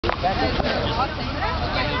Was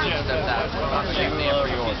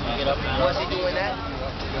he doing that?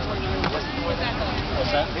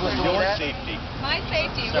 What's that? He was doing Your that? safety. My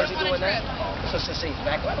safety. Was he We're on a doing that? trip. So say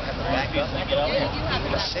back up. I don't have to back up. Yeah, you have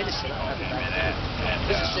I'm a citizen. I don't have to back up.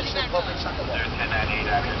 This is citizen public sidewalk.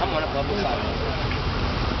 I'm on a public sidewalk.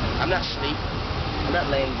 I'm not asleep. I'm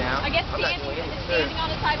not laying down. I guess standing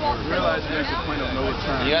on the sidewalk. Realize there's a point of no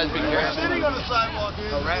return. You guys be careful. Sitting on the sidewalk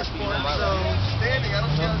is Harass me on my so right. standing, I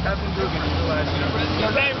don't see how Captain Dugan, realize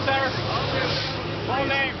Your name, sir? Whole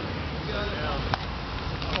name.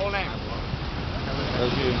 Whole name.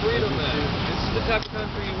 freedom, man. This is the type of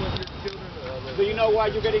country you want your children to live. Do you know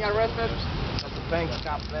why you're getting arrested? Because the bank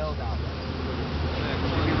got bailed out.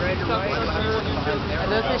 You ready to write?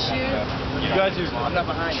 You guys I'm not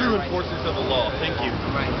behind true you right enforcers of the law. Thank you.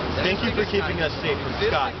 Right. Thank you for keeping us safe from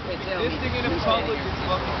Scott. Existing in public is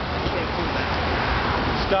fucking...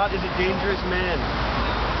 Scott is a dangerous man.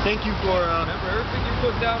 Thank you for, Remember, everything you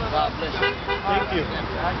put down on God bless you. thank you.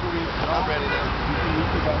 I'm ready now.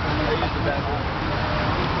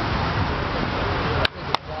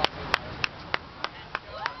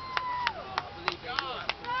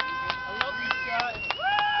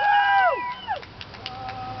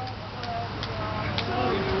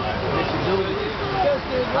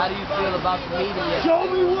 How do you feel about the media? Show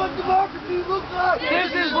me what democracy looks like! This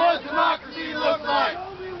is what democracy looks like!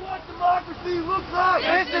 Show me what democracy looks like!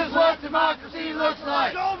 This is what democracy looks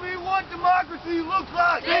like! Show me what democracy looks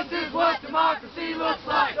like! This is what democracy looks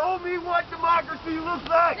like! Show me what democracy looks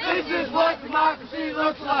like! This is what democracy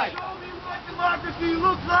looks like! Show me what democracy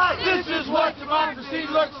looks like! This is what democracy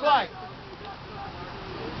looks like!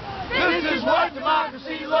 This is what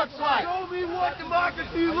democracy looks like! Show me what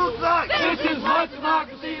democracy looks like! This is what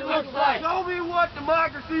democracy looks like! Show me what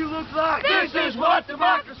democracy looks like! This is what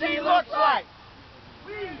democracy looks like!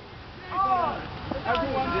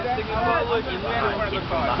 Existing in public is not keeping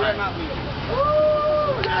behind.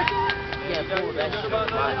 Can't pull that shit on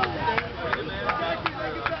my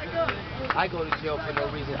I go to jail for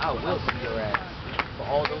no reason. I will see your ass. For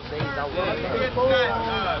all those things I will. Doing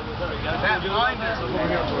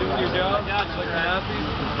your job, like Nazis.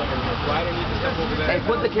 Why don't you just step over there? Hey,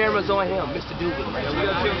 put the cameras on him, Mr. Dugan. We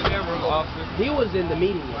gotta change the camera, officer. He was in the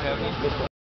meeting with him, Mr.